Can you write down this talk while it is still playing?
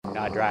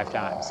not drive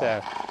time.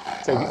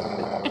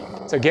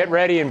 So get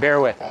ready and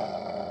bear with it.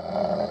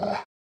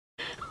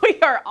 We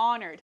are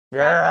honored to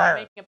have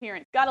making an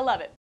appearance. Gotta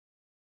love it.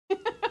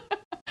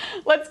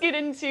 Let's get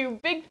into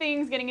big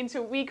things, getting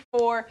into week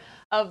 4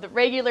 of the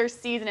regular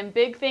season. And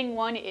big thing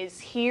 1 is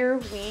here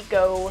we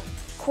go, ?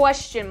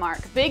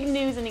 Big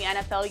news in the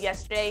NFL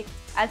yesterday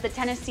as the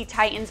Tennessee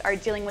Titans are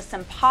dealing with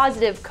some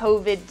positive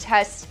COVID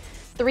tests.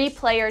 3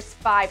 players,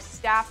 5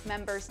 staff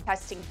members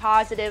testing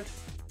positive.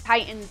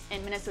 Titans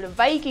and Minnesota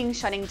Vikings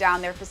shutting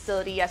down their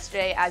facility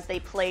yesterday as they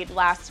played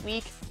last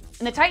week.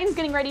 And the Titans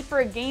getting ready for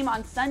a game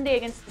on Sunday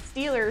against the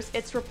Steelers.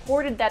 It's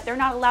reported that they're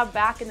not allowed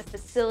back in the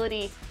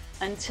facility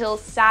until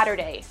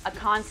Saturday. A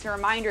constant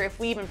reminder, if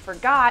we even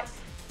forgot,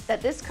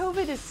 that this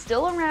COVID is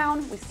still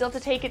around. We still have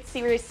to take it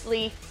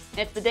seriously.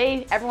 And it's the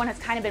day everyone has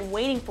kind of been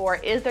waiting for.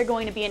 Is there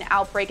going to be an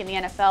outbreak in the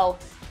NFL?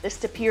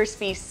 This appears to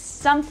be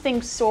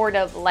something sort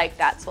of like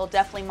that. So we'll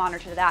definitely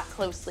monitor that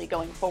closely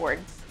going forward.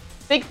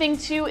 Big thing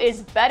 2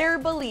 is better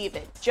believe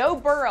it. Joe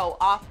Burrow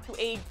off to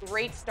a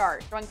great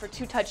start, throwing for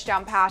 2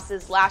 touchdown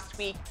passes last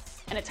week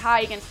and a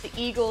tie against the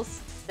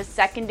Eagles. The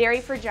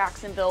secondary for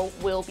Jacksonville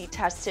will be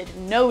tested,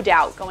 no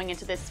doubt, going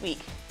into this week.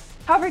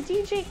 However,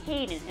 DJ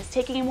Hayden is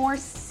taking a more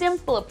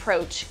simple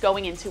approach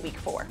going into week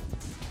 4.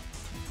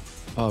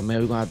 Oh,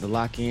 man, we're going to have to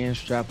lock in,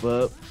 strap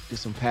up, get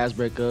some pass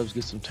breakups,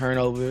 get some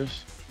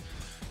turnovers,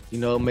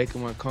 make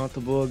them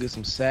uncomfortable, get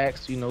some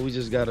sacks. We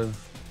just got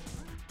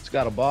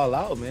to ball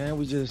out, man.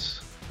 We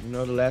just,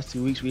 the last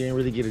 2 weeks we didn't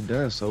really get it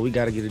done, so we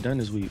got to get it done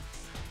this week.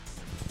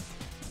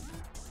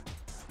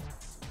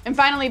 And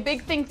finally,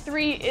 big thing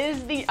 3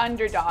 is the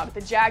underdog.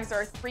 The Jags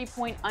are a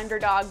 3-point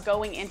underdog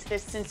going into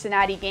this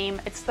Cincinnati game.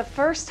 It's the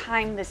first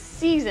time this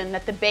season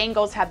that the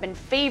Bengals have been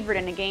favored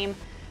in a game.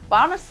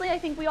 But honestly, I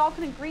think we all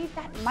can agree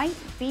that might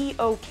be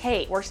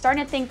okay. We're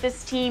starting to think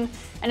this team,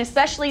 and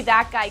especially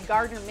that guy,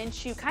 Gardner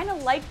Minshew, kind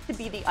of like to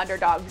be the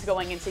underdogs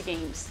going into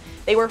games.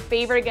 They were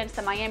favored against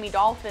the Miami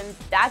Dolphins.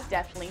 That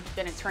definitely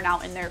didn't turn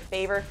out in their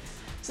favor.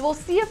 So we'll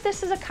see if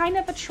this is a kind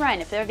of a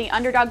trend. If they're the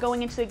underdog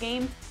going into a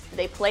game,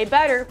 they play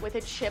better with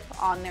a chip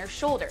on their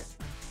shoulder.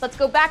 Let's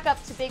go back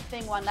up to big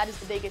thing 1. That is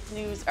the biggest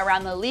news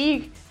around the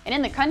league and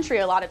in the country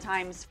a lot of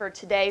times for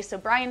today. So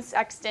Brian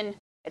Sexton,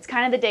 it's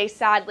kind of the day,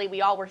 sadly,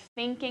 we all were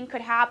thinking could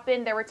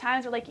happen. There were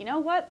times where you know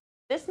what?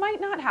 This might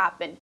not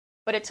happen.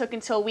 But it took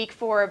until week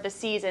 4 of the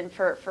season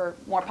for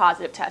more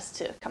positive tests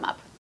to come up.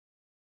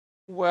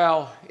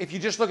 Well, if you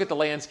just look at the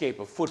landscape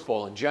of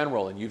football in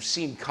general, and you've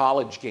seen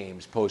college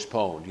games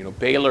postponed,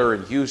 Baylor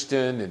and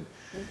Houston and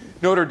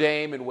Notre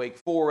Dame and Wake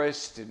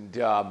Forest, and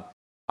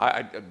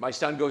my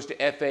son goes to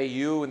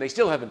FAU, and they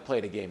still haven't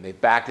played a game.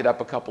 They've backed it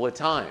up a couple of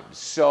times.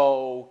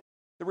 So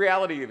the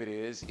reality of it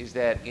is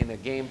that in a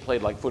game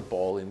played like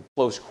football in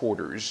close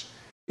quarters,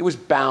 it was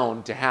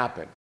bound to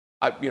happen.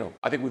 I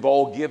think we've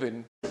all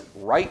given,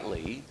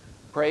 rightly,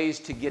 praise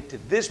to get to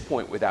this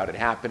point without it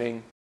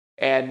happening,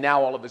 and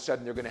now all of a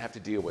sudden they're going to have to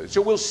deal with it.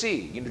 So we'll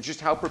see,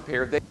 just how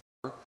prepared they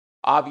are.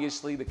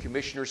 Obviously, the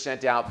commissioner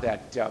sent out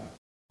that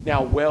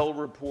now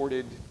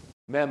well-reported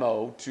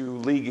memo to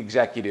league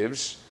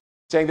executives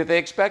saying that they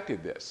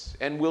expected this,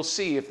 and we'll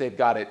see if they've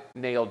got it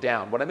nailed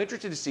down. What I'm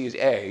interested to see is,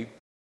 A,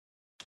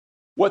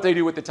 what they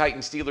do with the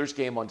Titans-Steelers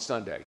game on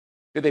Sunday.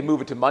 Did they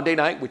move it to Monday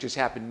night, which has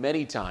happened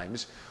many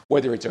times,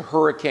 whether it's a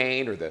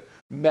hurricane or the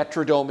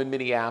Metrodome in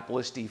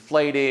Minneapolis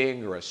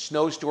deflating or a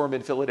snowstorm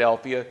in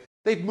Philadelphia?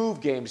 They've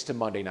moved games to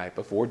Monday night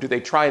before. Do they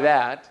try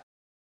that,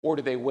 or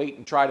do they wait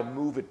and try to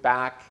move it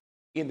back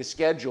in the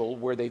schedule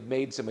where they've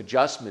made some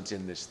adjustments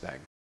in this thing?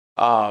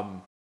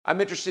 I'm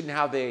interested in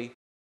how they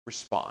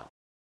respond.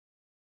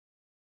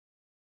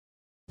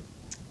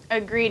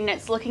 Agreed, and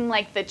it's looking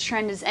like the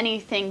trend is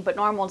anything but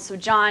normal. So,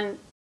 John,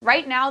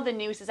 right now the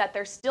news is that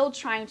they're still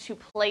trying to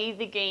play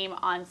the game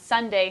on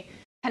Sunday.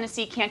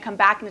 Tennessee can't come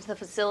back into the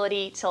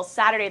facility till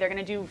Saturday. They're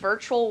going to do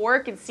virtual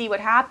work and see what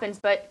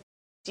happens. But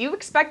do you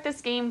expect this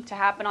game to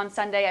happen on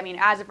Sunday? I mean,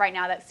 as of right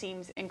now, that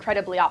seems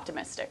incredibly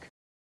optimistic.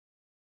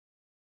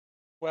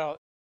 Well,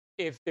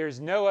 if there's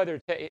no other,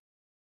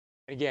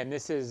 again,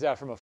 this is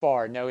from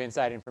afar, no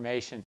inside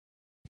information.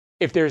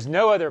 If there's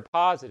no other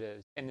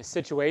positives and the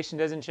situation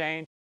doesn't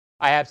change,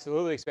 I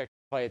absolutely expect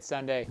to play it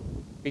Sunday.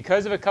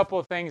 Because of a couple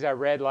of things I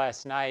read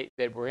last night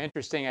that were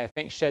interesting, I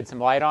think shed some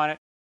light on it.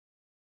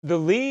 The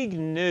league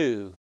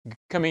knew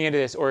coming into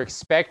this, or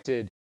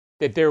expected,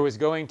 that there was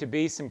going to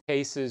be some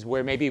cases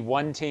where maybe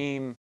one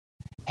team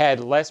had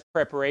less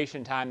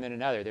preparation time than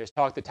another. There's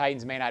talk the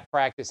Titans may not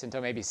practice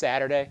until maybe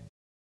Saturday.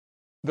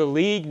 The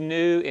league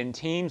knew, and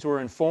teams were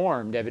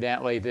informed,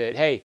 evidently, that,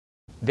 hey,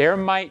 there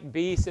might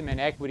be some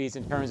inequities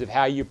in terms of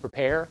how you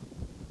prepare.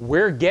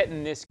 We're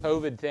getting this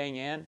COVID thing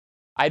in.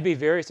 I'd be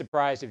very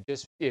surprised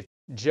if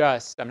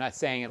just, I'm not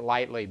saying it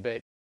lightly,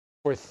 but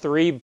for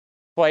 3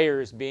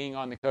 players being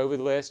on the COVID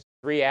list,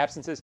 3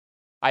 absences,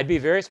 I'd be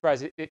very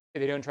surprised if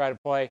they don't try to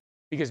play,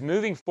 because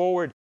moving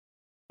forward,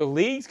 the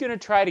league's going to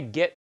try to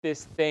get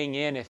this thing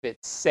in if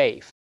it's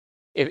safe.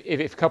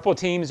 If a couple of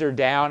teams are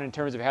down in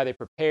terms of how they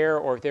prepare,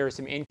 or if there are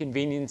some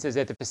inconveniences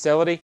at the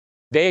facility,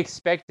 they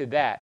expected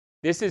that.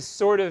 This is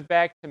sort of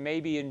back to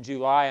maybe in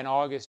July and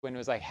August when it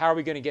was like, how are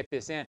we going to get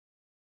this in?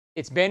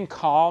 It's been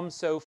calm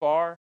so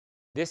far.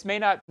 This may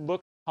not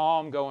look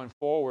calm going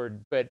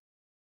forward, but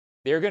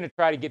they're going to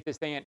try to get this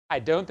thing in. I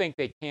don't think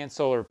they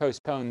cancel or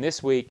postpone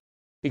this week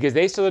because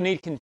they still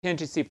need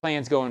contingency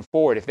plans going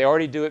forward. If they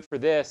already do it for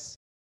this,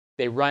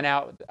 they run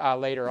out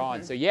later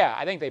on. So, yeah,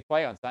 I think they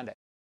play on Sunday.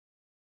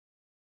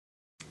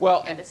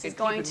 Well, and this is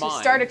going to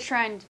start a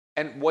trend.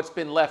 And what's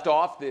been left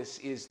off this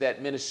is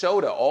that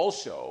Minnesota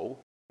also,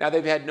 now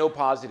they've had no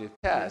positive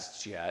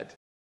tests yet.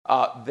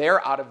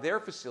 They're out of their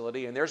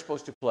facility, and they're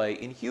supposed to play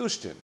in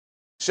Houston.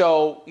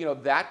 So,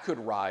 that could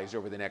rise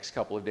over the next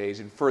couple of days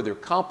and further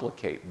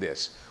complicate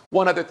this.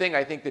 One other thing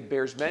I think that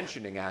bears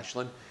mentioning,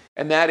 Ashlyn,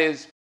 and that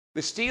is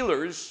the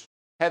Steelers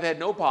have had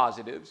no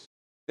positives.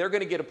 They're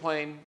going to get a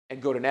plane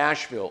and go to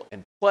Nashville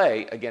and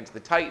play against the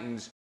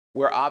Titans,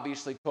 where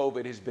obviously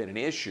COVID has been an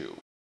issue.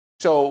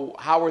 So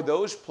how are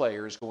those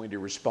players going to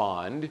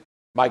respond?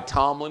 Mike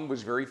Tomlin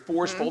was very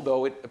forceful,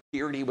 though it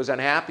appeared he was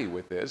unhappy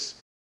with this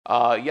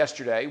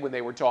yesterday when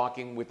they were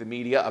talking with the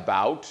media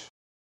about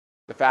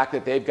the fact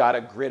that they've got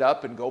to grit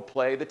up and go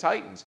play the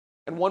Titans.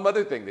 And one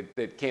other thing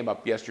that came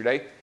up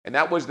yesterday, and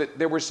that was that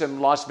there were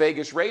some Las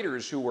Vegas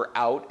Raiders who were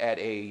out at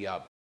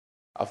a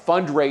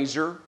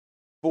fundraiser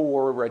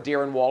for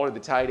Darren Waller, the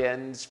Tight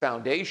Ends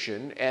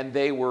Foundation, and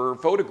they were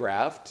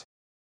photographed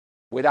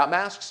without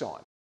masks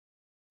on.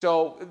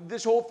 So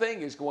this whole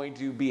thing is going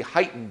to be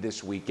heightened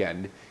this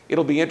weekend.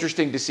 It'll be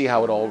interesting to see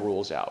how it all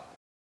rolls out.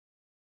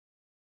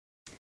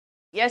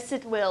 Yes,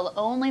 it will.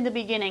 Only the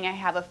beginning, I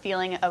have a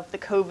feeling, of the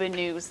COVID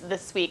news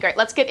this week. All right,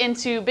 let's get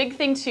into big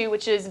thing 2,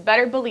 which is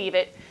better believe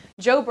it.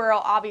 Joe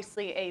Burrow,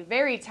 obviously a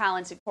very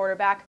talented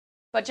quarterback.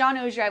 But John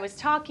Ogier, I was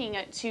talking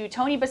to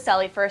Tony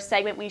Baselli for a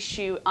segment we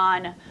shoot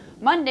on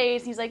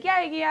Mondays. He's like,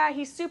 yeah,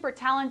 he's super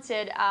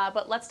talented,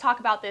 but let's talk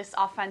about this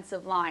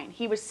offensive line.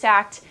 He was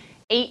sacked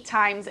 8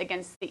 times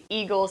against the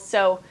Eagles.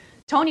 So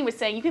Tony was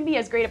saying you can be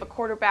as great of a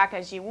quarterback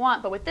as you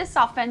want, but with this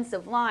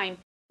offensive line,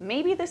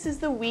 maybe this is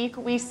the week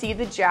we see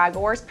the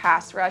Jaguars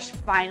pass rush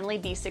finally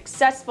be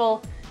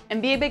successful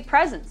and be a big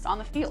presence on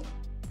the field.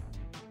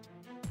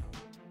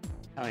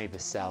 Tony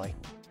Baselli.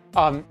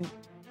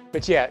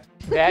 But yeah,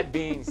 that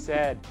being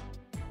said,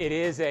 it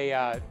is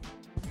it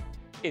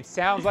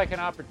sounds like an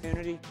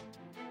opportunity.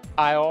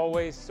 I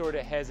always sort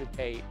of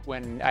hesitate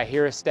when I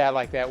hear a stat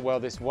like that. Well,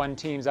 this one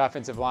team's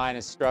offensive line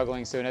is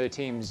struggling, so another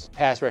team's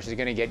pass rush is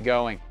going to get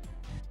going.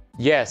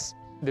 Yes,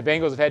 the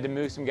Bengals have had to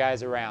move some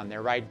guys around.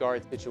 Their right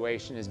guard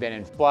situation has been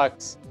in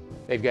flux.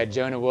 They've got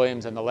Jonah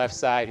Williams on the left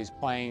side, who's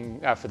playing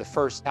for the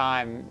first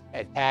time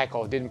at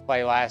tackle. Didn't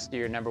play last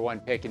year,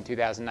 #1 pick in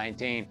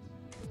 2019.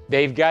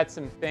 They've got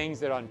some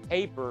things that on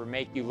paper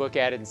make you look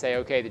at it and say,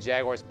 okay, the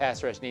Jaguars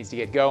pass rush needs to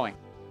get going.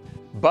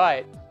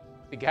 But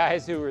the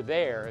guys who are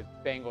there,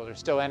 the Bengals, are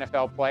still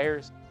NFL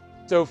players.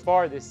 So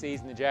far this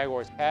season, the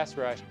Jaguars pass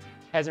rush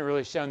hasn't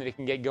really shown that it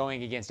can get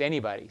going against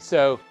anybody.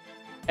 So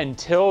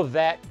until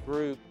that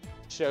group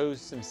shows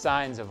some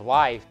signs of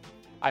life,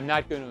 I'm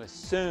not going to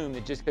assume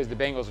that just because the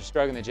Bengals are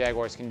struggling, the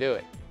Jaguars can do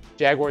it.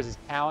 Jaguars'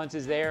 talent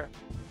is there.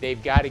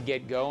 They've got to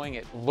get going.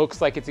 It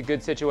looks like it's a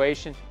good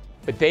situation,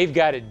 but they've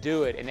got to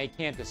do it, and they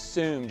can't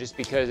assume just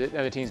because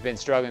another team's been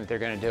struggling that they're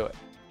going to do it.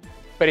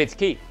 But it's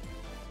key.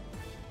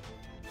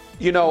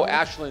 You know,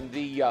 Ashlyn,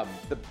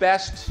 the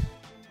best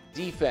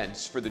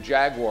defense for the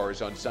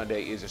Jaguars on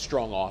Sunday is a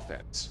strong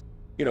offense.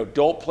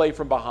 Don't play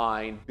from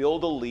behind,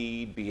 build a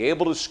lead, be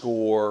able to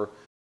score.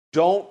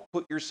 Don't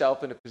put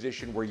yourself in a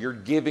position where you're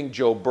giving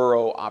Joe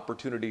Burrow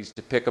opportunities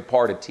to pick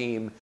apart a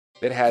team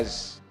that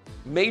has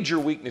major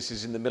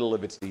weaknesses in the middle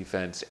of its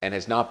defense and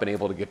has not been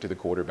able to get to the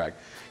quarterback.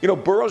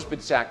 Burrow's been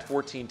sacked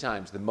 14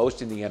 times, the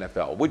most in the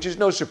NFL, which is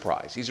no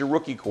surprise. He's a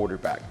rookie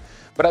quarterback.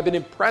 But I've been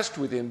impressed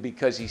with him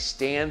because he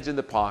stands in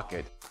the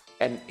pocket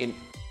and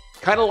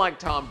kind of like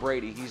Tom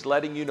Brady, he's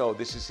letting you know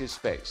this is his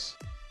space.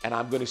 And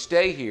I'm going to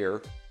stay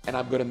here and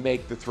I'm going to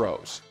make the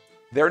throws.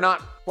 They're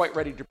not quite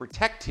ready to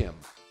protect him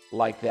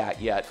like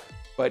that yet,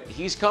 but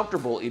he's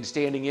comfortable in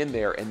standing in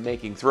there and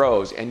making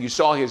throws. And you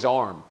saw his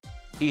arm.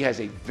 He has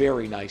a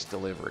very nice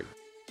delivery.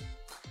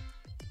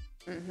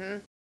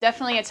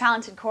 Definitely a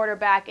talented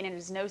quarterback, and it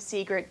is no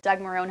secret Doug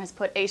Marrone has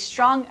put a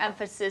strong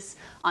emphasis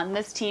on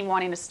this team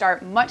wanting to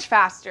start much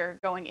faster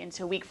going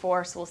into week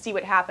 4. So we'll see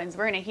what happens.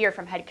 We're going to hear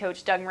from head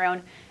coach Doug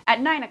Marrone at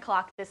 9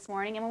 o'clock this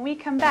morning. And when we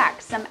come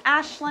back, some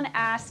Ashlyn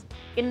Ask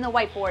getting the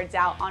whiteboards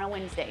out on a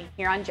Wednesday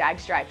here on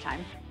Jags Drive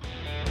Time.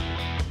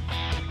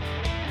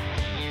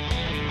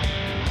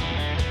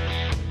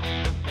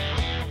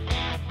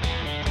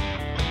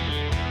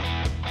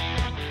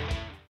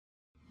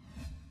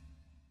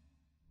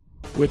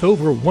 With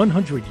over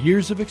 100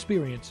 years of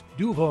experience,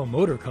 Duval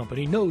Motor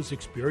Company knows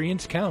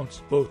experience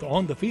counts, both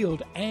on the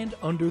field and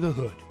under the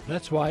hood.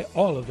 That's why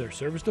all of their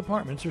service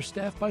departments are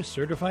staffed by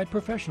certified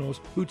professionals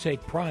who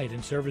take pride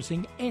in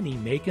servicing any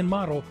make and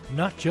model,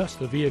 not just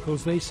the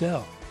vehicles they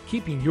sell.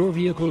 Keeping your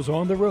vehicles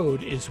on the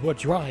road is what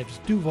drives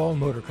Duval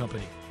Motor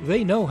Company.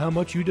 They know how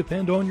much you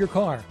depend on your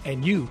car,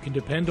 and you can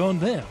depend on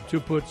them to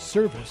put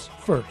service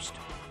first.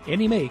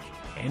 Any make,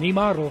 Any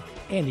model,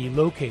 any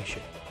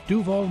location.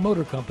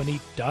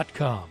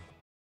 DuvalMotorCompany.com.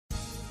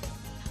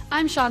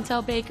 I'm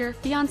Chantel Baker,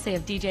 fiancée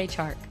of DJ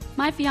Chark.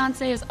 My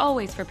fiancé is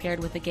always prepared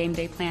with a game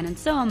day plan, and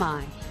so am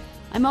I.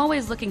 I'm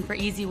always looking for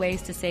easy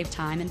ways to save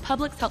time, and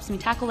Publix helps me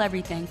tackle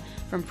everything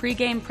from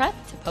pre-game prep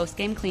to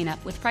post-game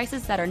cleanup with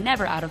prices that are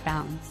never out of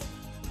bounds.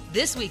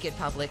 This week at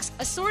Publix,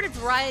 assorted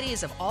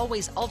varieties of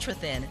Always Ultra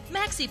Thin,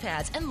 maxi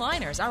pads, and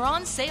liners are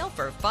on sale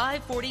for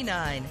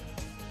 $5.49.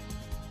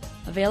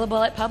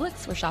 Available at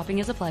Publix, where shopping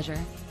is a pleasure.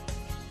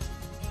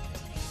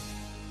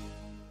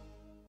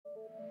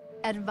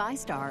 At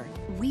VyStar,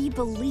 we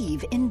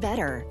believe in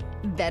better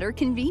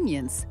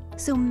convenience,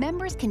 so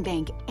members can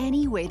bank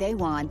any way they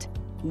want,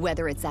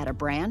 whether it's at a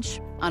branch,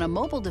 on a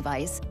mobile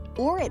device,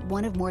 or at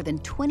one of more than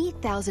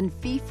 20,000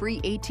 fee-free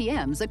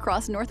ATMs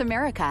across North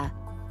America.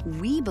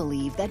 We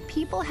believe that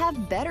people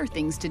have better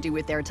things to do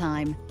with their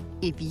time.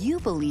 If you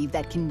believe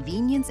that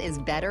convenience is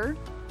better,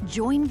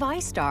 join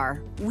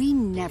VyStar. We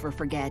never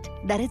forget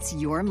that it's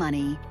your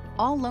money.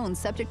 All loans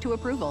subject to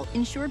approval,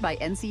 insured by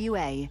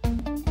NCUA.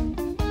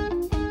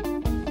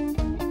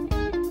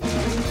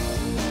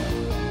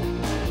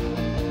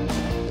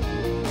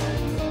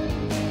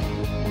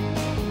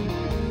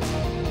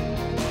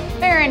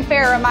 Fair and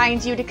Fair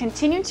reminds you to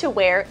continue to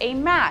wear a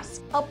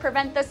mask. Help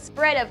prevent the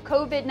spread of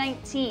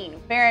COVID-19.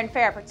 Fair and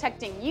Fair,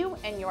 protecting you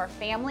and your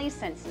family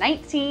since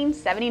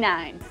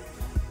 1979.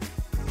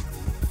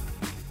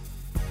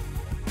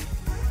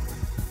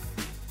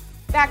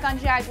 Back on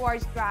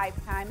Jaguars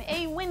Drive Time,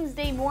 a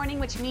Wednesday morning,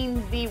 which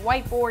means the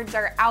whiteboards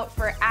are out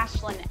for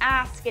Ashland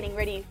Ask, getting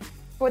ready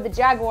for the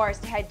Jaguars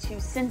to head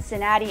to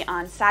Cincinnati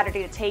on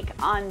Saturday to take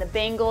on the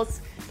Bengals.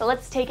 So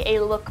let's take a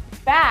look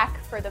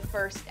back for the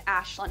first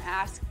Ashland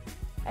Ask.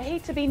 I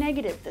hate to be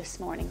negative this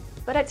morning,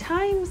 but at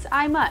times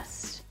I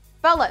must.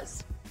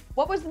 Fellas,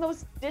 what was the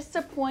most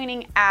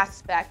disappointing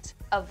aspect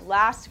of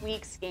last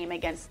week's game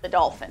against the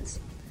Dolphins?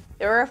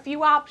 There are a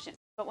few options,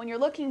 but when you're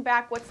looking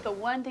back, what's the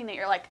one thing that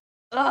you're like,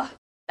 ugh,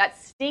 that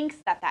stinks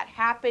that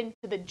happened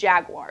to the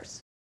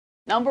Jaguars?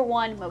 Number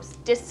one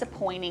most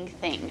disappointing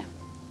thing.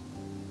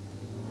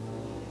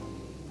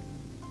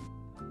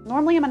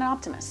 Normally I'm an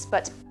optimist,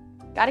 but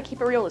gotta keep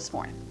it real this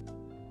morning.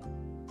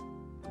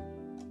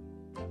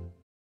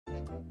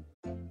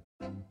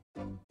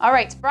 All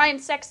right, Brian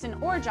Sexton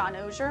or John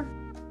Oehser,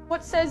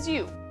 what says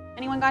you?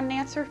 Anyone got an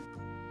answer?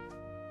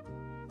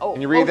 Oh,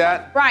 can you read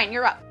that? Brian,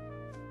 you're up.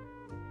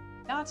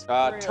 Not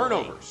really.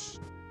 Turnovers.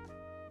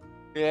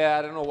 Yeah,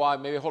 I don't know why.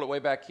 Maybe hold it way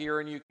back here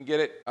and you can get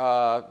it.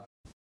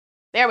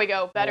 There we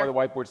go. Better.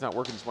 Why the whiteboard's not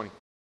working this morning.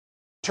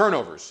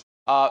 Turnovers.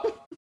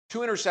 2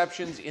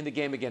 interceptions in the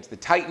game against the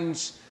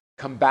Titans.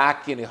 Come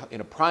back in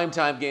a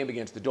primetime game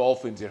against the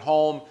Dolphins at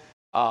home.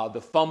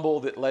 The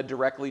fumble that led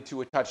directly to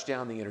a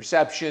touchdown, the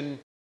interception.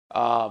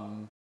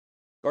 Gardner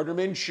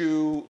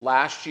Minshew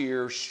last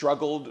year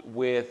struggled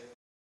with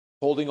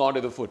holding on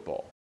to the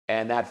football.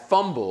 And that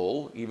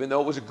fumble, even though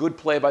it was a good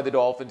play by the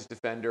Dolphins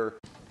defender,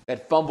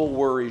 that fumble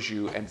worries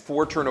you. And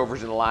 4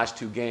 turnovers in the last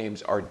 2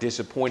 games are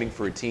disappointing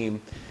for a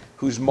team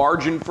whose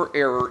margin for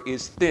error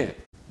is thin.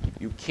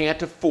 You can't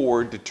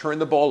afford to turn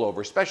the ball over,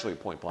 especially at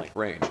point-blank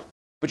range.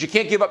 But you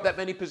can't give up that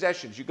many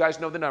possessions. You guys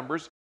know the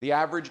numbers. The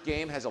average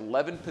game has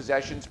 11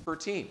 possessions per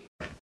team.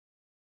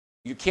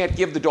 You can't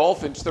give the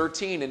Dolphins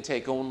 13 and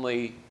take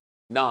only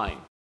 9.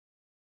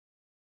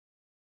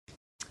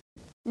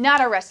 Not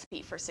a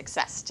recipe for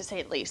success, to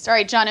say the least. All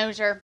right, John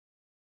Oehser,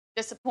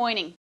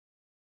 disappointing.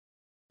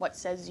 What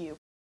says you?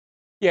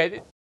 Yeah,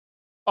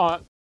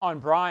 on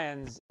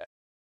Brian's,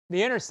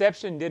 the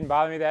interception didn't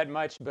bother me that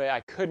much, but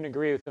I couldn't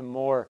agree with him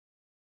more.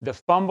 The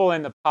fumble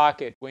in the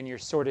pocket when you're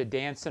sort of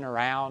dancing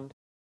around,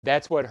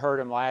 that's what hurt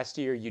him last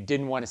year. You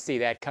didn't want to see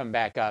that come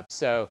back up.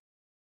 So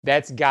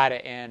that's got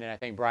to end, and I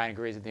think Brian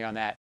agrees with me on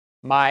that.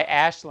 My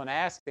Ashland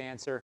Asked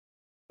answer,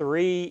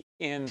 3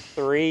 in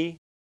 3,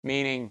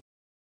 meaning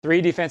 3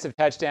 defensive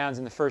touchdowns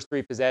in the first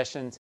 3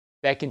 possessions.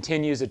 That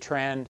continues a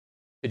trend.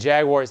 The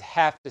Jaguars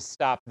have to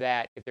stop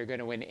that if they're going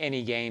to win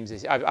any games.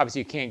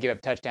 Obviously, you can't give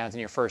up touchdowns in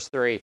your first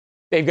 3.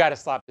 They've got to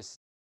stop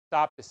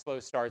the slow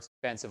starts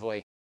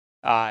defensively.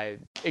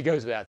 It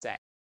goes without saying.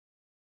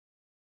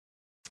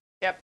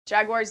 Yep,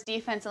 Jaguars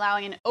defense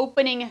allowing an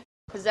opening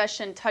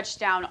possession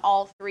touchdown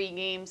all 3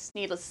 games.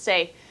 Needless to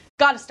say,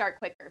 got to start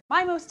quicker.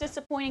 My most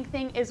disappointing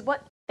thing is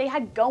what they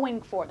had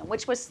going for them,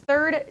 which was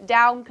 3rd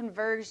down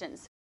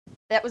conversions.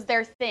 That was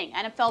their thing.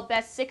 NFL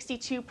best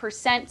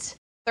 62%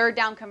 3rd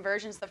down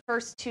conversions the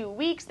first 2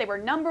 weeks. They were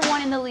number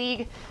 1 in the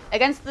league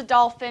against the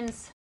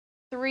Dolphins.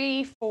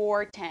 3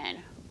 for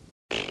 10.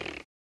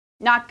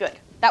 Not good.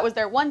 That was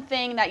their one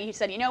thing that you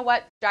said, you know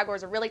what?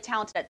 Jaguars are really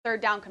talented at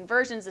 3rd down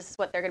conversions. This is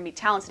what they're going to be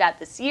talented at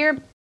this year.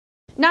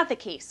 Not the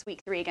case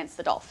week 3 against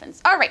the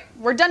Dolphins. All right,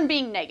 we're done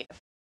being negative.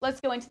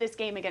 Let's go into this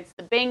game against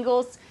the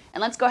Bengals,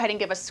 and let's go ahead and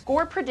give a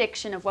score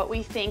prediction of what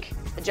we think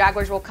the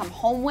Jaguars will come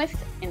home with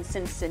in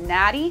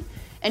Cincinnati,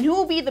 and who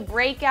will be the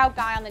breakout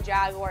guy on the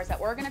Jaguars that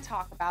we're going to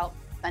talk about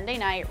Sunday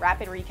night.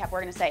 Rapid recap,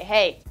 we're going to say,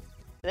 hey,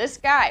 this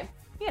guy,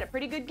 he had a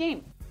pretty good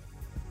game.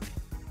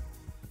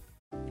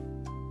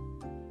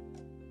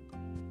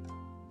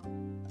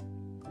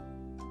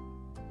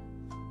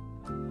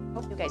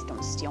 Hope you guys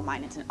don't steal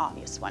mine. It's an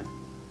obvious one.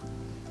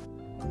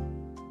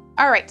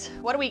 All right,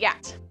 what do we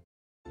got?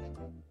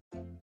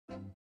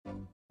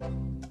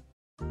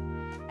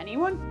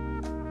 Anyone?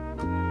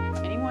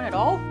 Anyone at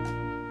all?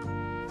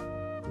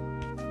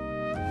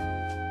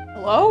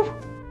 Hello?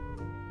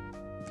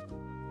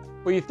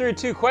 Well, you threw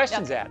 2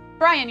 questions at.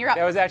 Brian, you're up.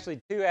 That was actually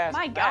 2 asked.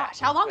 My gosh,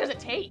 how long does it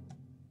take?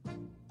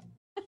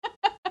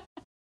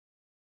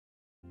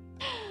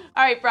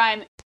 All right,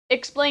 Brian,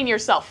 explain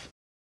yourself.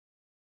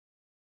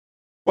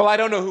 Well, I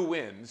don't know who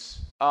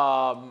wins.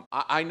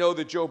 I know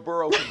that Joe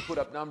Burrow can put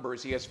up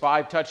numbers. He has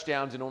 5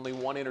 touchdowns and only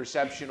 1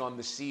 interception on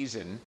the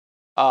season.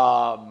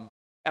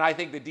 And I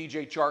think that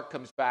DJ Chark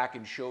comes back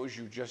and shows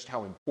you just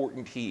how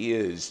important he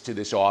is to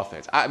this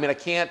offense. I mean, I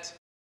can't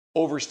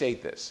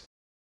overstate this.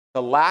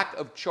 The lack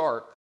of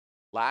Chark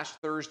last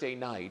Thursday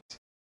night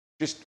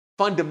just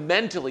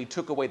fundamentally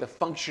took away the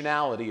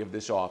functionality of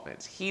this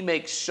offense. He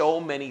makes so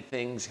many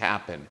things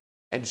happen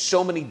and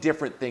so many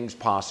different things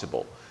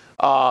possible.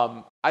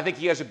 I think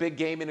he has a big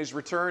game in his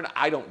return.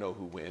 I don't know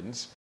who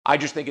wins. I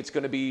just think it's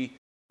going to be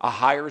a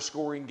higher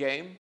scoring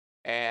game,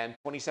 and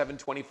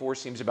 27-24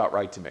 seems about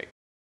right to me.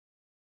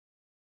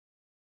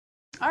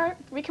 All right,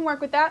 we can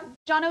work with that.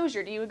 John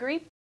Oehser, do you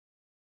agree?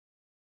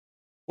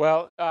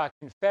 Well,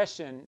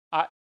 confession,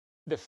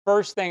 the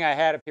first thing I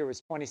had up here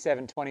was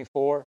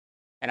 27-24,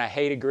 and I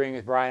hate agreeing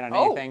with Brian on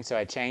anything, so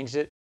I changed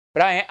it.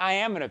 But I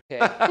am going to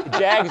pick the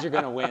Jags are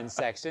going to win,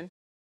 Sexton.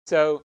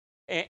 So,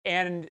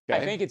 and I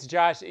think it's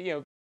Josh,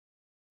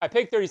 I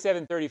picked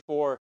 37-34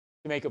 to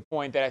make a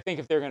point that I think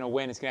if they're going to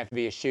win, it's going to have to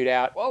be a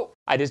shootout. Whoa.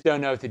 I just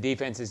don't know if the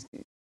defense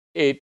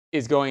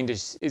is going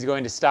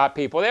to stop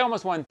people. They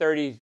almost won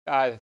 3-30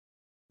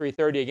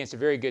 against a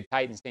very good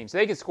Titans team, so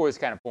they can score this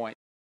kind of point.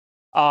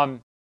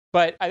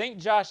 But I think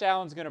Josh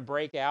Allen's going to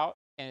break out,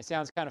 and it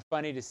sounds kind of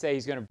funny to say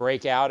he's going to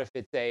break out if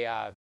it's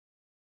a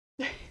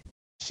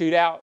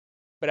shootout.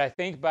 But I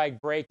think by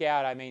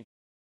breakout, I mean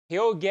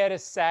he'll get a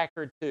sack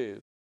or 2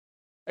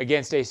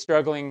 against a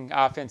struggling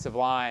offensive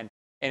line,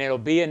 and it'll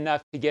be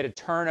enough to get a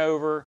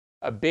turnover,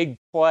 a big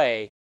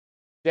play.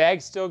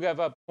 Jags still give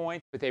up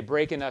points, but they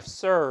break enough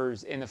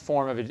serves in the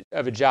form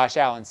of a Josh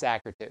Allen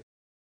sack or 2.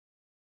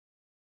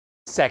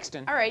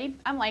 Sexton. All righty,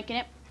 I'm liking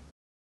it.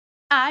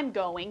 I'm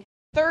going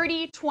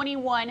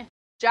 30-21.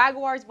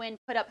 Jaguars win,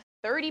 put up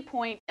 30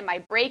 points, and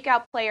my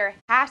breakout player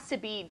has to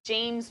be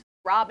James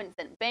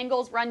Robinson.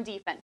 Bengals run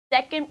defense,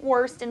 second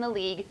worst in the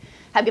league,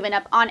 have given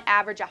up on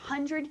average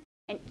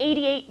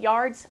 188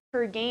 yards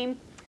per game.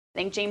 I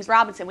think James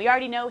Robinson, we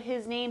already know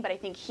his name, but I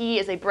think he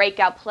is a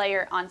breakout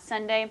player on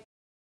Sunday.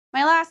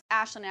 My last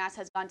Ashlyn Ass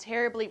has gone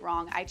terribly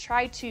wrong. I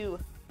tried to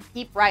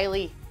keep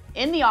Riley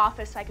in the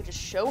office so I could just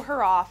show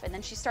her off, and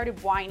then she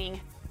started whining.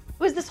 It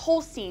was this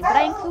whole scene, but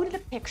I included a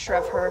picture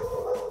of her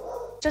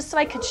just so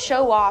I could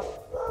show off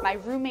my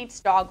roommate's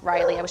dog,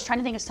 Riley. I was trying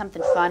to think of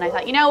something fun. I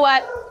thought, you know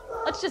what?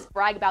 Let's just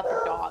brag about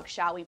the dog,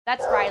 shall we?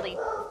 That's Riley.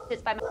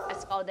 Sits by my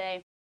desk all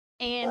day,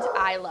 and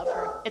I love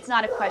her. It's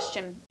not a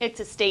question.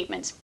 It's a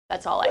statement.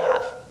 That's all I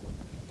have.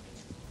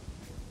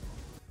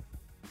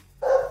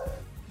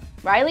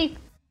 Riley?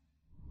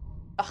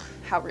 Ugh,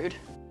 how rude.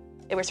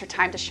 It was her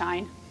time to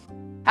shine.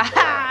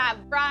 Haha,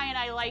 Brian,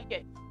 I like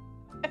it.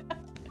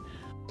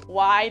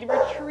 Wide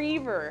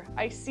retriever.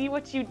 I see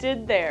what you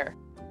did there.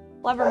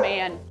 Clever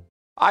man.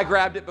 I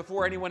grabbed it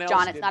before anyone else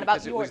John, did it's not about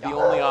because it your was dog. the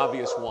only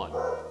obvious one.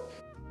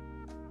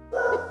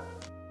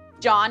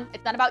 John,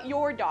 it's not about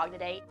your dog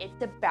today.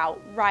 It's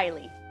about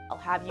Riley. I'll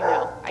have you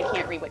know. I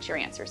can't read what your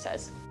answer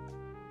says.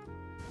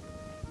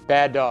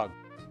 Bad dog.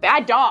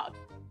 Bad dog.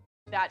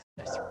 That's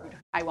rude.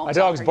 I won't. My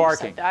tell dog's her you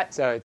barking. said that.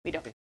 So We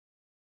don't.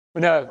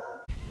 well, no,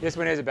 this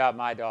one is about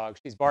my dog.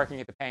 She's barking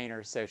at the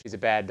painter, so she's a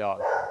bad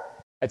dog.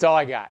 That's all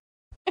I got.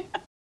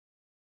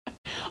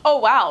 Oh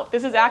wow,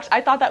 this is actually.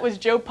 I thought that was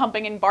Joe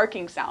pumping in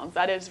barking sounds.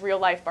 That is real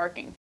life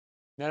barking.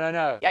 No. Yikes.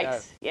 No,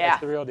 Yeah.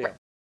 That's the real deal.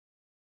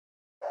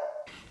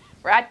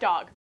 Rat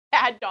dog.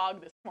 Bad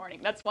dog this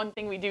morning. That's one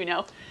thing we do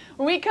know.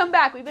 When we come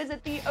back, we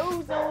visit the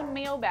Ozone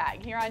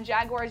mailbag here on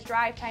Jaguars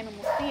Drive Time, and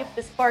we'll see if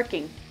this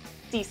barking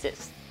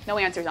ceases. No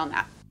answers on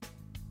that.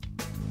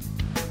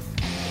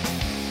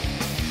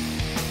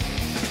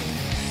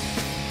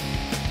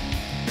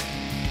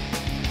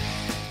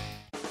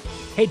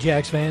 Hey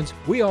Jags fans,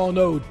 we all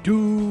know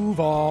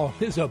Duval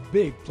is a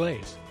big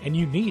place, and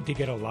you need to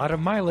get a lot of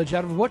mileage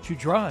out of what you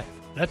drive.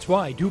 That's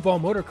why Duval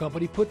Motor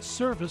Company puts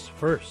service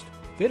first.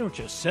 They don't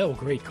just sell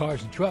great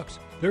cars and trucks.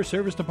 Their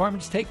service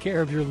departments take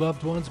care of your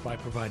loved ones by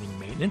providing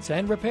maintenance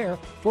and repair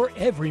for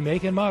every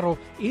make and model,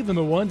 even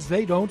the ones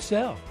they don't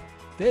sell.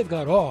 They've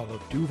got all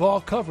of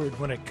Duval covered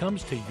when it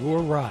comes to your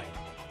ride.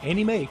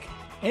 Any make,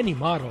 any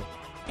model,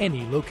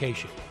 any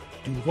location.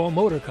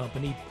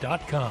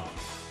 DuvalMotorCompany.com.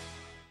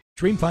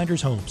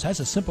 Dreamfinders Homes has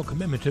a simple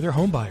commitment to their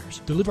home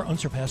buyers. Deliver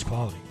unsurpassed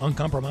quality,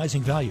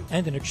 uncompromising value,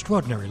 and an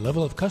extraordinary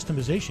level of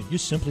customization you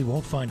simply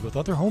won't find with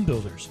other home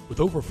builders. With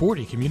over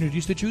 40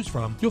 communities to choose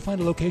from, you'll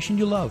find a location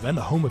you love and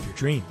the home of your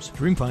dreams.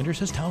 Dreamfinders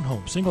has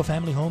townhomes,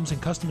 single-family homes, and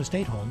custom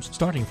estate homes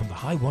starting from the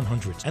high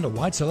 100s and a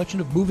wide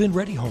selection of move-in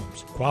ready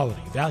homes.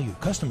 Quality, value,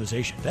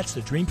 customization. That's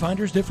the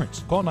Dreamfinders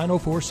difference. Call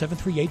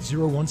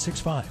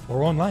 904-738-0165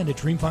 or online at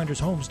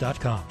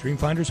dreamfindershomes.com.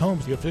 Dreamfinders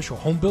Homes, the official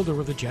home builder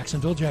of the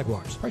Jacksonville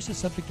Jaguars. Prices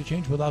subject to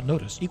change without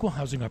notice. Equal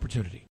housing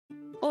opportunity.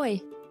 Oi.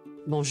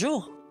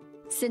 Bonjour.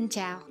 Xin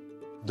chào.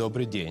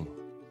 Добрый день.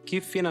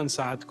 كيف فينا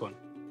نساعدكم?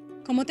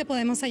 ¿Cómo te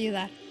podemos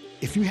ayudar?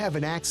 If you have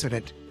an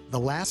accident, the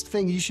last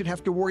thing you should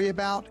have to worry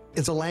about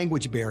is a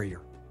language barrier.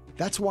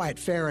 That's why at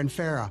Farah &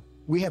 Farah,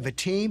 we have a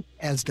team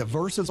as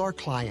diverse as our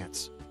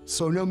clients.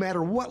 So no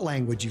matter what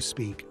language you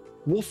speak,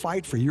 we'll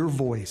fight for your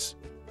voice.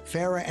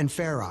 Farah &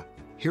 Farah,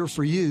 here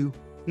for you.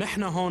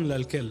 نحن هون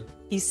للكل.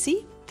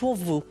 Ici pour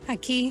vous.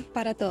 Aquí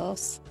para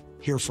todos.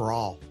 Here for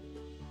all.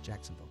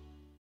 Jacksonville.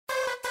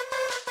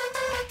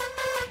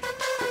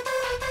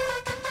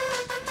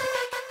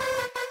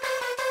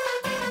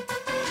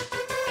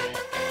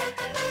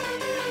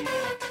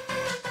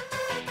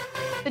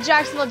 The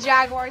Jacksonville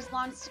Jaguars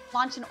launched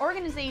an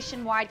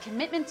organization-wide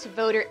commitment to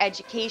voter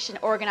education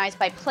organized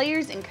by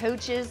players and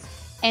coaches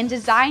and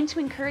designed to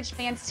encourage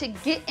fans to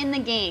get in the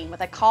game with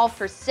a call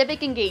for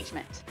civic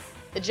engagement.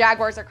 The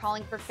Jaguars are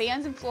calling for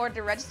fans in Florida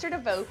to register to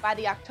vote by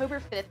the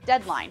October 5th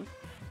deadline.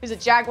 Visit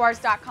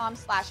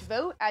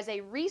jaguars.com/vote as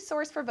a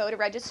resource for voter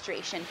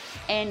registration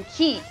and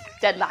key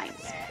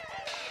deadlines.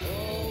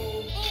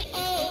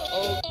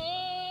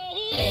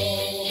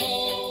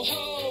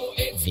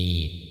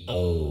 The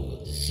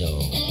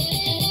Ozone.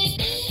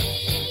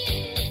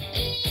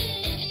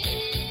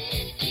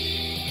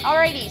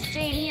 Alrighty,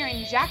 staying here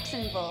in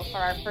Jacksonville for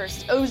our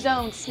first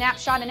Ozone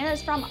snapshot, and it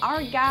is from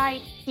our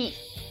guy, Heath.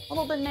 A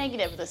little bit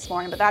negative this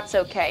morning, but that's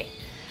okay.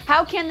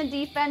 How can the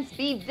defense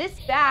be this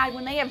bad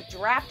when they have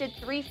drafted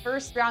 3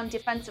 first-round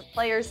defensive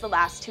players the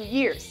last 2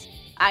 years?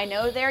 I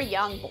know they're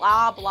young,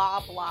 blah,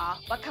 blah, blah,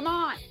 but come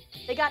on.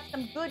 They got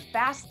some good,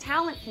 fast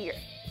talent here.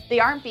 They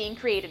aren't being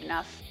creative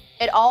enough.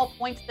 It all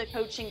points to the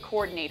coaching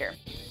coordinator.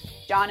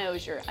 John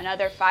Oehser,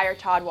 another fire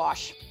Todd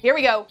Wash. Here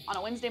we go on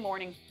a Wednesday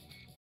morning.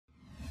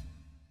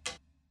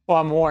 Well,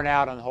 I'm worn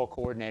out on the whole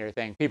coordinator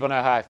thing. People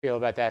know how I feel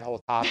about that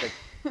whole topic.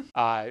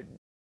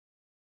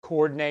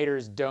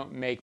 Coordinators don't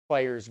make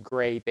players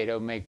great. They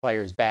don't make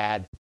players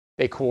bad.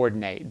 They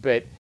coordinate.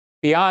 But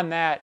beyond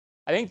that,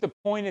 I think the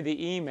point of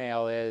the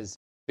email is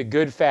the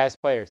good,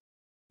 fast players.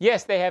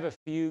 Yes, they have a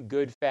few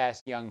good,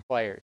 fast, young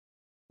players.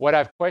 What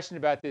I've questioned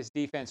about this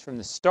defense from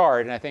the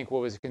start, and I think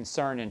what was a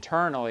concern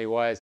internally,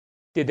 was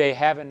did they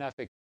have enough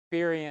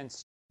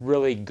experienced,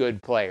 really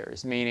good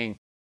players, meaning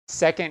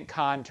second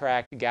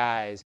contract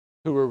guys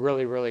who were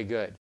really, really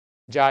good.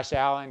 Josh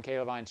Allen,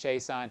 K'Lavon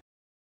Chaisson,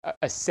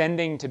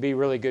 ascending to be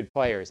really good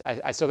players.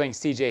 I still think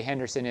C.J.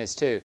 Henderson is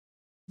too.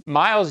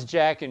 Miles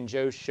Jack and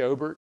Joe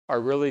Schobert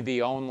are really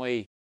the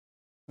only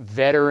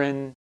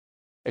veteran,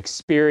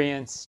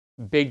 experienced,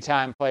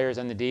 big-time players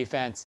on the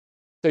defense.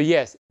 So,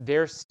 yes,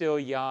 they're still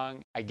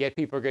young. I get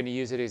people are going to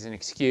use it as an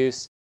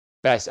excuse,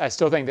 but I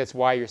still think that's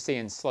why you're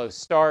seeing slow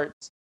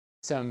starts,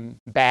 some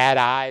bad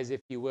eyes,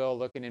 if you will,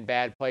 looking in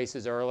bad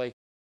places early.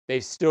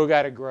 They've still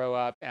got to grow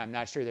up, and I'm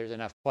not sure there's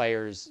enough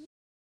players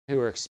who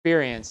are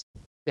experienced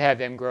to have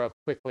them grow up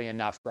quickly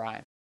enough,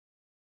 Brian.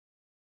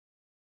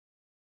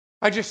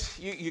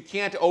 You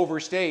can't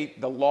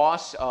overstate the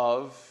loss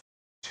of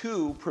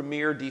 2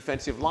 premier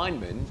defensive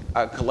linemen,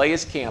 Calais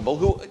Campbell,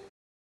 who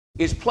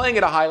is playing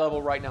at a high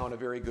level right now in a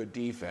very good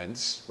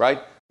defense,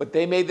 right? But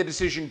they made the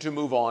decision to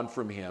move on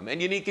from him. And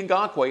Yannick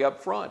Ngakoue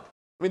up front.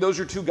 I mean, those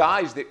are 2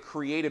 guys that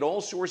created all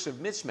sorts of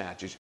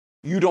mismatches.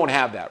 You don't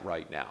have that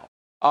right now.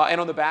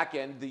 And on the back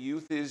end, the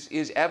youth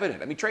is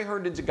evident. I mean, Trey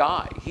Herndon's a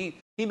guy. He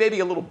may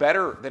be a little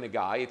better than a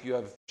guy if you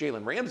have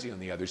Jalen Ramsey on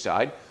the other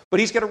side, but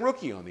he's got a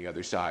rookie on the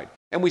other side.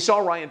 And we saw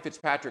Ryan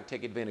Fitzpatrick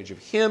take advantage of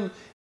him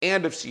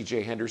and of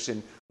C.J.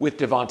 Henderson with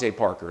Devontae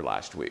Parker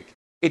last week.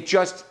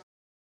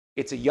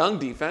 It's a young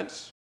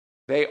defense.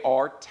 They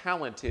are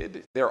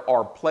talented. There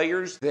are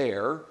players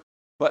there,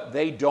 but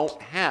they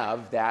don't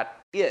have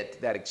that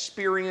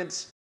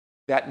experience,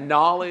 that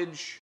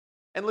knowledge.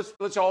 And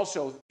let's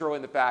also throw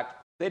in the fact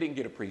they didn't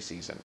get a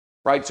preseason,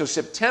 right? So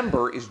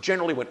September is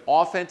generally when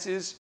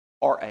offenses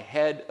are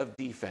ahead of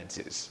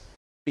defenses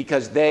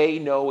because they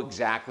know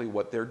exactly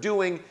what they're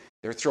doing.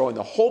 They're throwing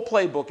the whole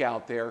playbook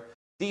out there.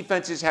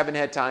 Defenses haven't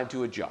had time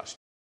to adjust.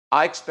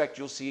 I expect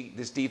you'll see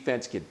this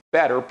defense get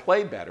better,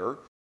 play better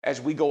as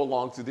we go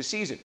along through the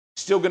season.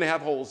 Still going to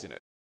have holes in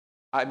it.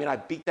 I mean, I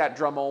beat that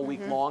drum all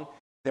week long.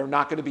 They're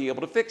not going to be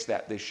able to fix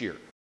that this year.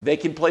 They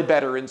can play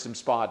better in some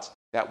spots.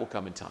 That will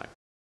come in time.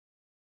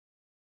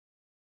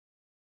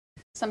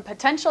 Some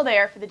potential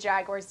there for the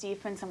Jaguars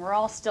defense, and we're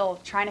all still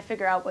trying to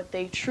figure out what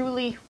they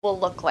truly will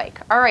look like.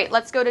 All right,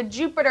 let's go to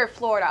Jupiter,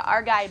 Florida.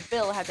 Our guy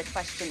Bill has a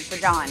question for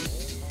John.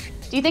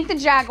 Do you think the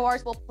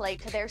Jaguars will play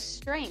to their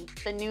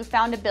strength, the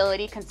newfound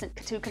ability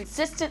to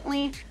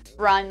consistently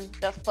run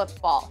the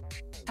football.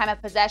 Time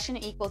of possession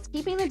equals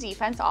keeping the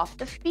defense off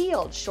the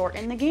field.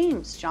 Shorten the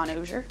games, John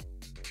Oehser.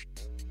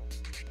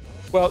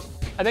 Well,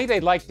 I think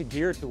they'd like to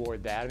gear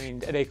toward that. I mean,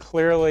 they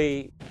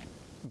clearly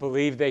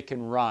believe they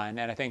can run,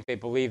 and I think they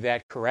believe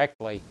that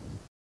correctly.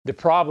 The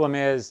problem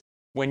is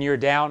when you're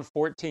down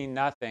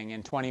 14-0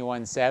 and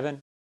 21-7,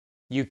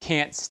 you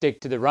can't stick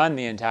to the run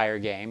the entire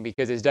game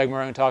because, as Doug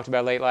Marrone talked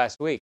about late last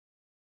week,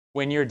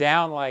 when you're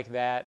down like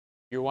that,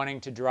 you're wanting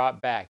to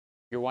drop back.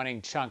 You're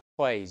wanting chunk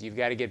plays. You've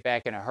got to get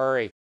back in a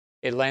hurry.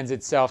 It lends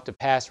itself to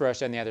pass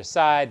rush on the other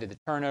side, to the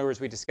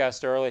turnovers we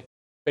discussed early,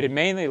 but it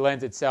mainly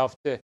lends itself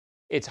to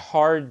it's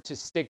hard to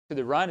stick to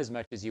the run as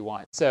much as you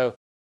want. So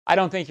I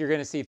don't think you're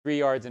going to see 3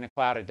 yards in a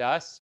cloud of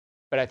dust,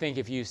 but I think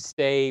if you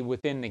stay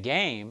within the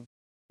game,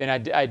 then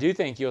I do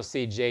think you'll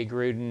see Jay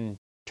Gruden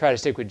try to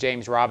stick with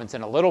James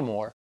Robinson a little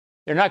more.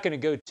 They're not going to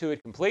go to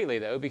it completely,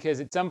 though, because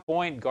at some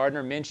point,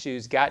 Gardner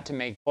Minshew's got to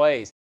make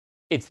plays.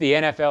 It's the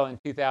NFL in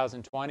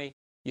 2020.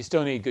 You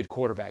still need good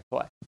quarterback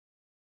play.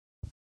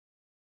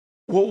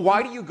 Well,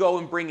 why do you go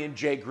and bring in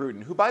Jay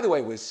Gruden, who, by the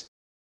way, was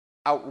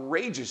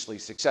outrageously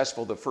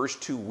successful the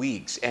first 2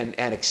 weeks and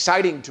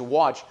exciting to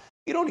watch?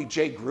 You don't need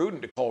Jay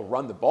Gruden to call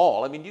run the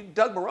ball. I mean,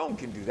 Doug Marrone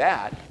can do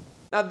that.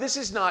 Now, this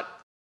is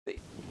not –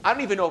 I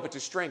don't even know if it's a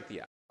strength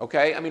yet,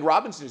 okay? I mean,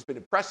 Robinson has been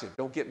impressive,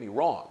 don't get me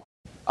wrong.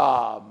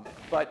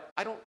 But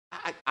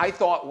I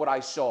thought what I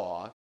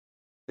saw,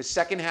 the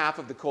second half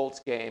of the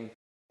Colts game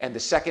and the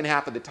second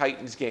half of the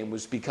Titans game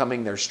was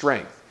becoming their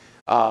strength.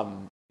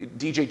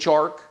 DJ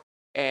Chark,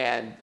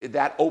 and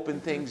that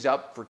opened things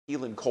up for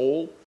Keelan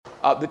Cole.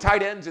 The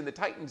tight ends in the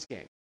Titans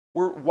game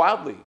were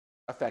wildly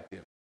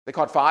effective. They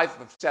caught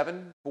 5 of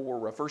 7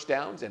 for first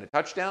downs and a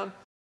touchdown.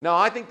 Now,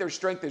 I think their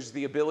strength is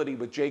the ability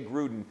with Jay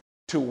Gruden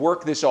to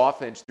work this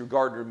offense through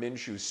Gardner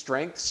Minshew's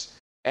strengths.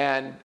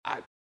 And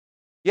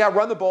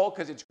run the ball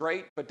because it's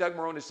great, but Doug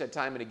Marrone has said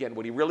time and again,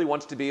 what he really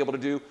wants to be able to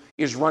do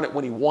is run it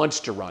when he wants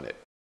to run it.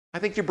 I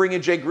think you bring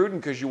in Jay Gruden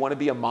because you want to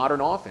be a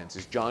modern offense,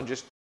 as John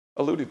just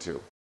alluded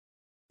to.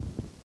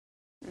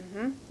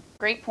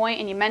 Great point.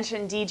 And you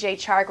mentioned DJ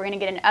Chark. We're going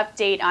to get an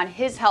update on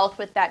his health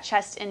with that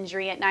chest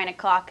injury at 9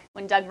 o'clock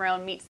when Doug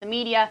Marrone meets the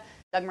media.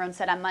 Doug Marrone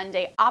said on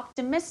Monday,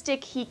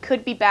 optimistic he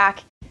could be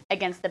back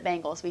against the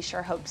Bengals. We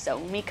sure hope so.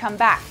 When we come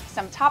back,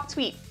 some top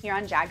tweet here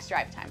on Jags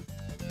Drive Time.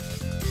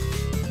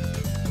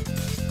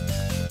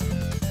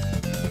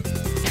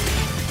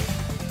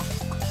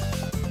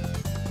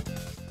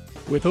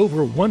 With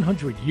over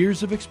 100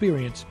 years of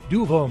experience,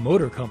 Duval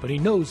Motor Company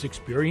knows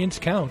experience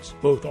counts,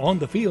 both on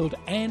the field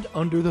and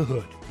under the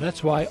hood.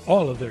 That's why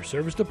all of their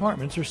service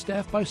departments are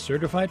staffed by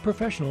certified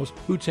professionals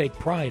who take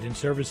pride in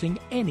servicing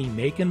any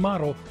make and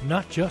model,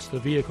 not just the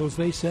vehicles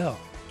they sell.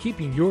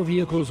 Keeping your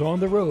vehicles on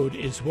the road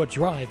is what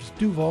drives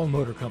Duval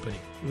Motor Company.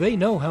 They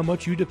know how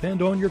much you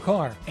depend on your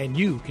car, and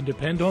you can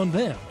depend on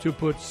them to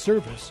put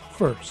service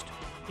first.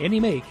 Any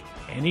make,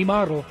 any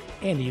model,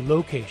 any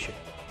location.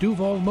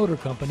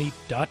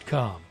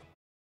 DuvalMotorCompany.com.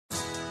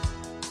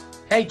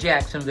 Hey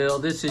Jacksonville,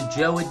 this is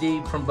Joe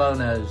Adib from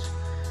Bono's.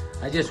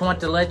 I just want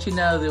to let you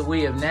know that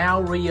we have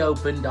now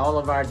reopened all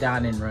of our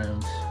dining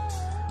rooms.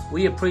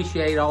 We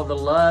appreciate all the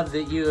love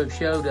that you have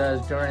showed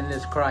us during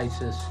this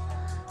crisis.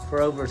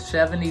 For over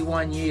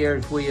 71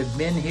 years, we have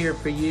been here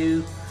for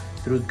you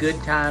through good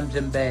times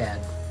and bad.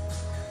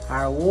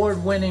 Our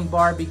award-winning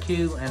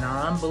barbecue and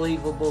our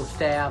unbelievable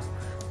staff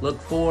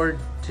look forward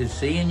to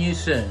seeing you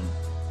soon.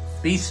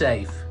 Be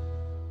safe.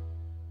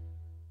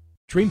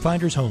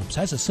 Dreamfinders Homes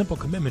has a simple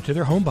commitment to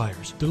their home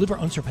buyers. Deliver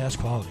unsurpassed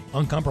quality,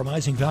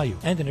 uncompromising value,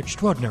 and an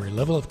extraordinary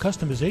level of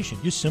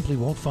customization you simply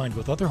won't find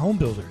with other home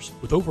builders.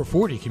 With over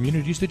 40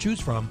 communities to choose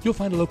from, you'll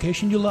find a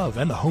location you love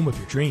and the home of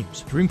your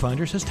dreams.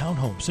 Dreamfinders has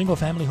townhomes,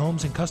 single-family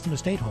homes, and custom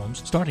estate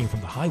homes starting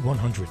from the high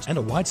 100s and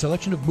a wide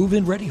selection of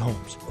move-in ready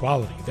homes.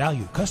 Quality,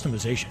 value,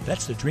 customization.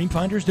 That's the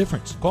Dreamfinders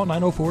difference. Call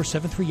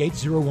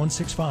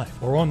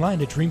 904-738-0165 or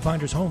online at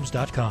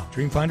dreamfindershomes.com.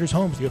 Dreamfinders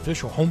Homes, the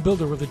official home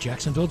builder of the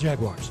Jacksonville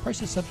Jaguars.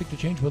 Prices subject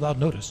to change without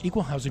notice.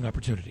 Equal housing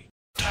opportunity.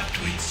 Top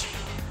tweets.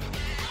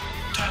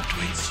 Top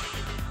tweets.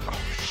 Oh,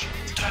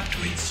 shit. Top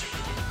tweets.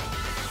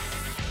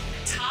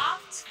 Top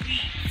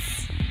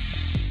tweets.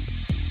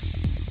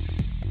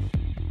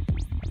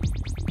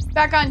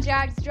 Back on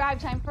Jags Drive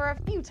Time for a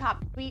few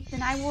top tweets,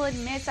 and I will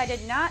admit I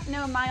did not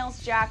know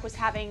Myles Jack was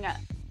having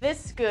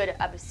this good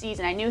of a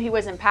season. I knew he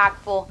was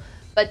impactful,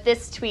 but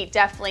this tweet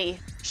definitely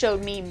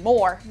showed me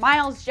more.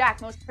 Myles Jack,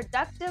 most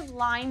productive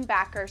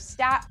linebacker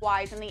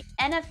stat-wise in the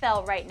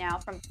NFL right now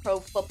from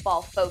Pro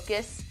Football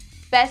Focus.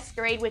 Best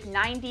grade with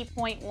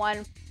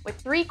 90.1 with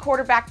 3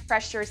 quarterback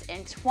pressures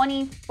and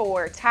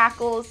 24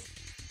 tackles.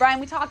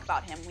 Brian, we talk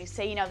about him. We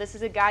say, this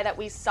is a guy that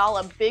we saw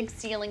a big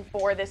ceiling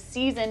for this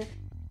season.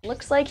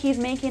 Looks like he's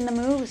making the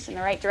moves in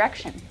the right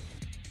direction.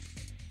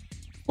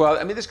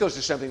 Well, this goes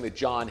to something that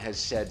John has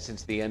said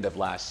since the end of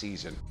last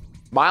season.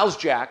 Myles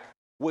Jack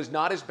was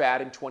not as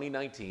bad in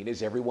 2019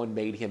 as everyone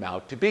made him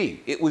out to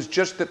be. It was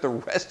just that the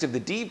rest of the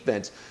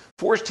defense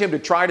forced him to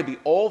try to be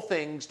all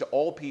things to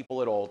all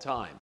people at all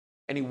times.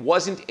 and he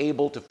wasn't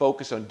able to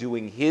focus on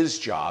doing his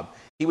job.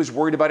 He was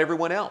worried about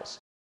everyone else.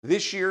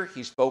 This year,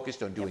 he's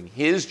focused on doing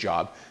his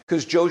job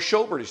because Joe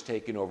Schobert has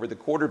taken over the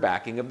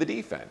quarterbacking of the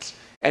defense,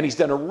 and he's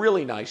done a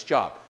really nice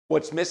job.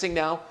 What's missing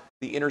now?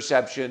 The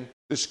interception,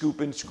 the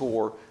scoop and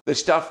score, the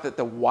stuff that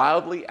the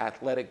wildly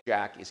athletic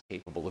Jack is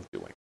capable of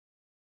doing.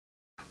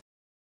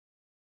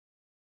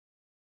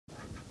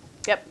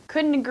 Yep,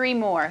 couldn't agree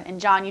more. And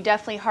John, you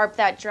definitely harped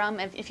that drum.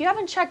 If you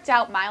haven't checked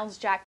out Myles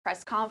Jack's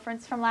press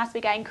conference from last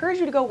week, I encourage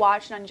you to go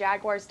watch it on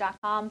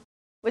Jaguars.com. It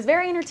was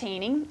very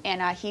entertaining,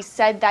 and he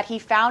said that he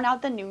found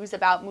out the news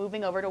about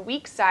moving over to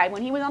Weekside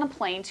when he was on a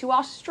plane to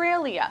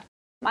Australia.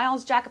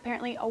 Myles Jack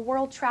apparently a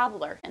world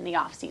traveler in the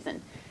offseason.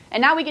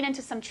 And now we get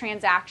into some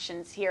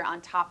transactions here on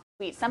Top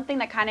Tweet. Something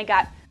that kind of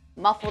got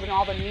muffled in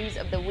all the news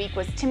of the week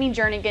was Timmy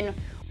Jernigan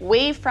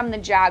waived from the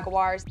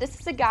Jaguars. This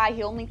is a guy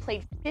who only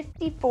played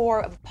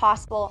 54 of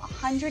possible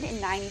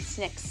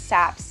 196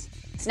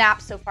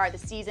 snaps so far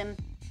this season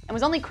and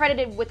was only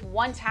credited with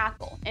 1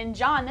 tackle. And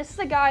John, this is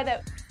a guy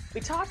that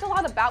we talked a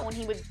lot about when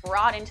he was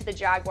brought into the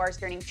Jaguars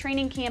during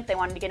training camp. They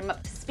wanted to get him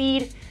up to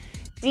speed.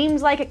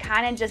 Seems like it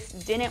kind of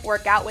just didn't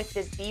work out with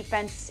this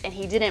defense, and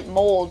he didn't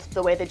mold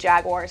the way the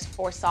Jaguars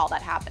foresaw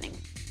that happening.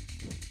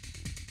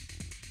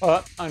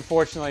 Well,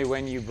 unfortunately,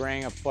 when you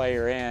bring a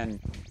player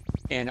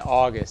in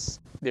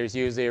August, there's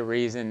usually a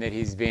reason that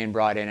he's being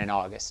brought in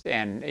August.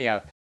 And,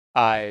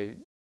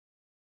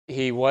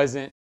 he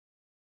wasn't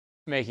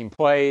making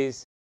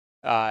plays,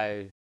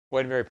 wasn't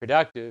very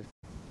productive.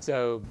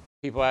 So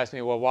people ask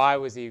me, well, why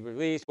was he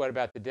released? What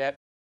about the depth?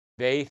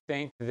 They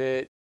think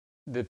that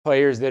the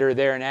players that are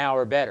there now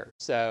are better.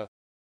 So,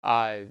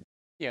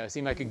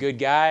 seemed like a good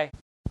guy.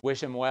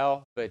 Wish him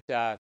well. But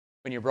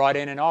when you're brought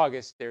in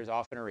August, there's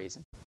often a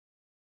reason.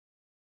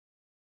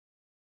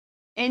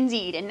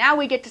 Indeed. And now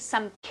we get to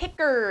some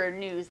kicker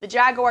news. The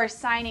Jaguars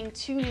signing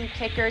 2 new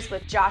kickers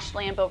with Josh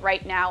Lambo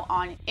right now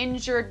on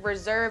injured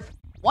reserve.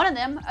 One of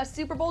them, a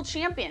Super Bowl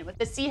champion with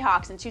the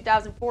Seahawks in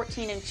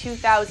 2014 and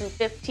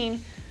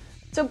 2015.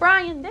 So,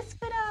 Brian, this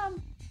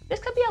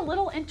could be a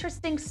little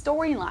interesting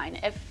storyline.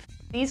 If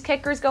these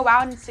kickers go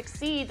out and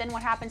succeed, then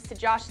what happens to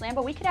Josh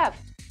Lambo? We could have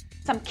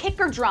some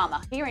kicker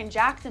drama here in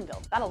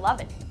Jacksonville. Gotta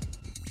love it.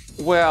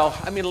 Well,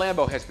 I mean,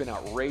 Lambo has been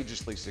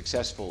outrageously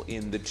successful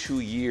in the 2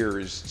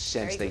 years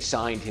since they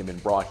signed him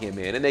and brought him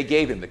in, and they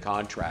gave him the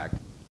contract.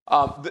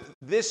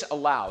 This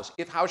allows,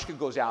 if Hauschka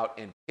goes out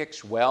and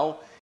kicks well,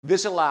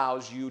 this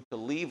allows you to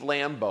leave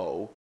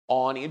Lambo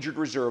on injured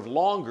reserve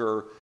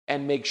longer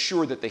and make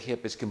sure that the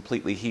hip is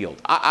completely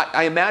healed.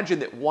 I imagine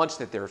that once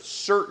that they're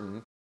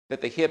certain that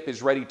the hip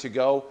is ready to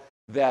go,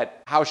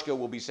 that Hauschka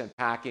will be sent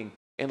packing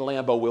and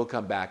Lambo will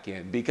come back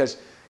in. Because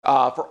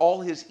for all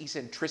his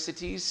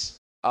eccentricities,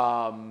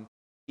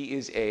 he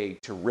is a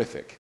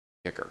terrific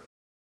kicker.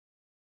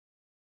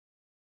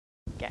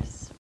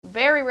 Yes.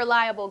 Very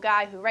reliable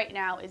guy who right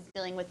now is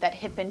dealing with that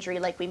hip injury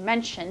like we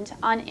mentioned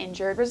on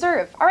injured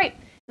reserve. All right,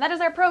 that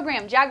is our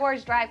program,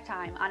 Jaguars Drive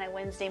Time on a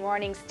Wednesday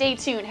morning. Stay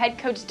tuned. Head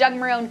coach Doug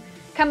Marrone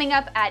coming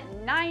up at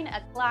 9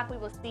 o'clock. We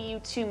will see you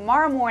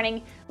tomorrow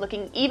morning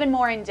looking even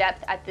more in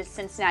depth at this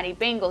Cincinnati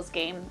Bengals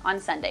game on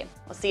Sunday.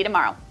 We'll see you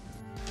tomorrow.